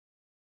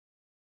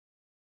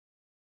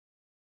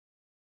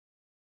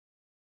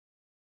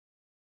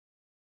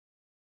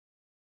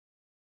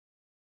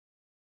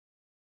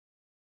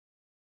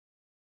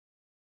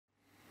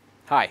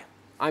Hi,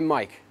 I'm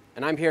Mike,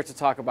 and I'm here to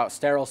talk about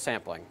sterile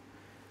sampling.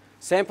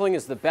 Sampling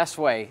is the best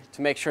way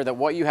to make sure that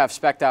what you have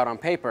spec'd out on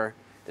paper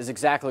is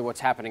exactly what's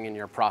happening in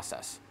your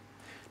process.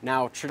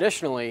 Now,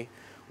 traditionally,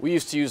 we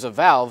used to use a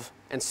valve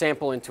and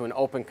sample into an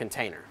open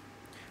container.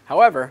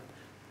 However,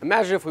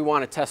 imagine if we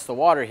want to test the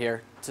water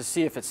here to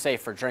see if it's safe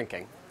for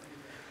drinking.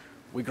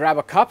 We grab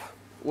a cup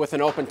with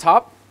an open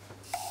top,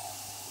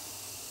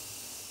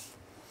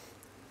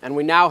 and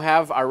we now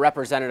have our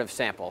representative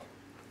sample.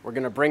 We're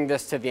going to bring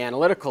this to the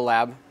analytical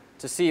lab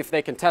to see if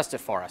they can test it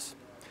for us.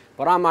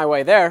 But on my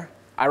way there,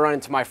 I run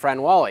into my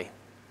friend Wally.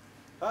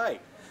 Hi.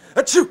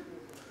 Achoo!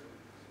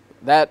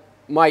 That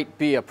might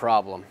be a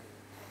problem.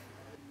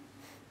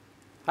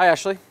 Hi,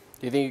 Ashley.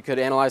 Do you think you could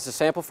analyze the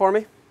sample for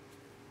me?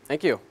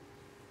 Thank you.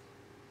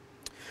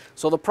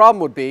 So the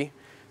problem would be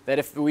that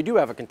if we do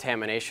have a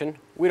contamination,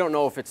 we don't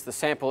know if it's the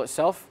sample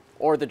itself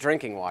or the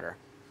drinking water.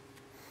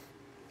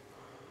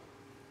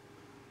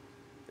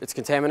 It's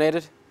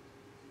contaminated?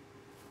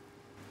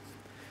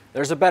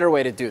 There's a better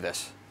way to do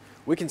this.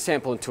 We can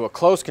sample into a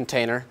closed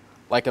container,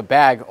 like a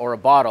bag or a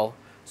bottle,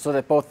 so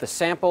that both the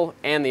sample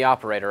and the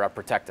operator are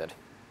protected.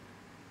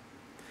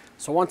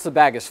 So once the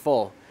bag is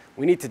full,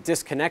 we need to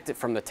disconnect it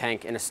from the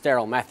tank in a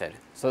sterile method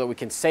so that we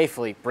can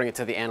safely bring it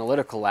to the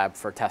analytical lab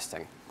for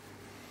testing.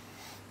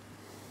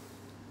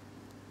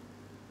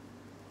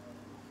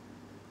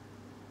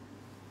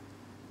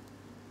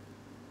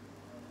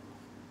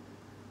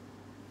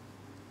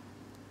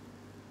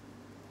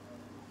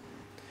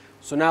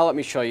 So now let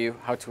me show you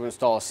how to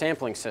install a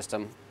sampling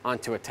system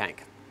onto a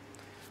tank.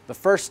 The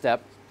first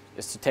step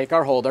is to take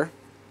our holder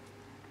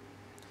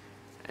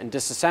and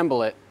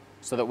disassemble it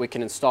so that we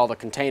can install the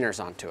containers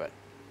onto it.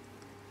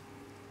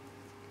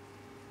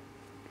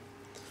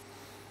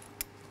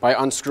 By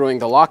unscrewing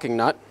the locking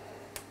nut,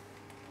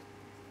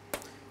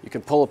 you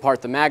can pull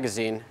apart the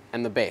magazine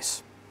and the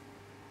base.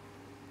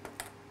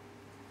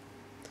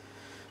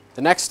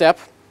 The next step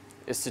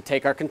is to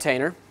take our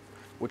container,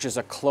 which is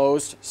a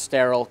closed,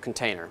 sterile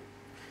container.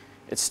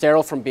 It's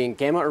sterile from being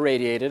gamma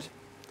irradiated,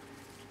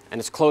 and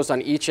it's closed on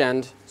each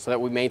end so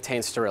that we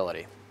maintain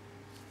sterility.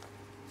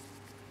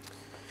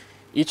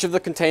 Each of the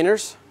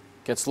containers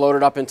gets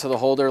loaded up into the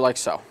holder like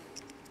so.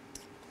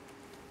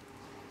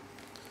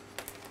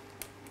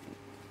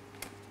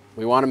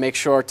 We want to make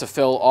sure to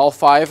fill all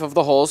 5 of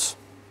the holes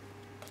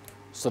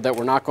so that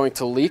we're not going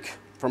to leak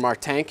from our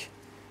tank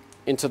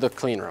into the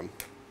clean room.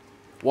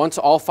 Once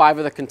all 5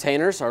 of the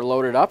containers are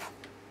loaded up,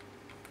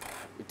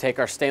 we take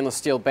our stainless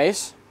steel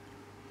base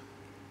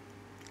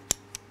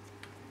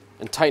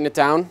and tighten it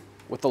down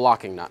with the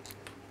locking nut.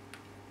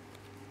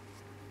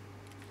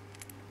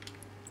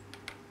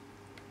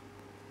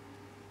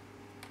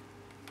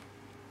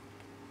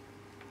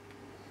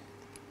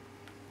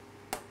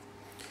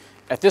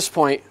 At this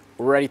point,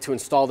 we're ready to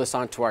install this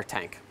onto our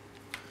tank.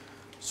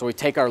 So we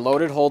take our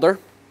loaded holder,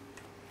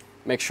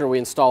 make sure we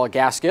install a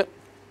gasket,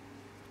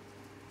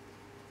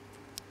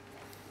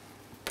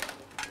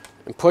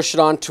 and push it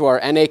onto our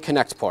NA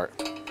connect port.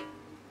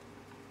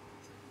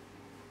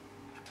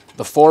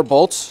 The 4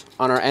 bolts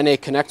on our NA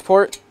connect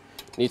port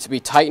need to be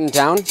tightened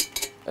down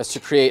as to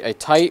create a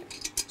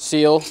tight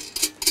seal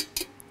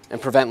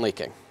and prevent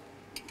leaking.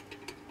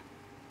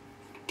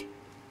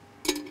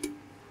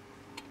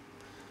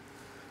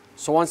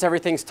 So once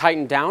everything's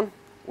tightened down,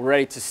 we're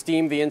ready to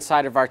steam the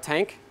inside of our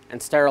tank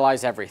and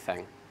sterilize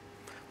everything.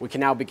 We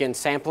can now begin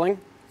sampling,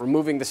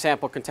 removing the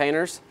sample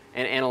containers,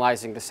 and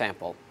analyzing the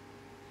sample.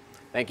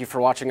 Thank you for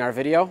watching our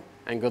video,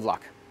 and good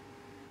luck.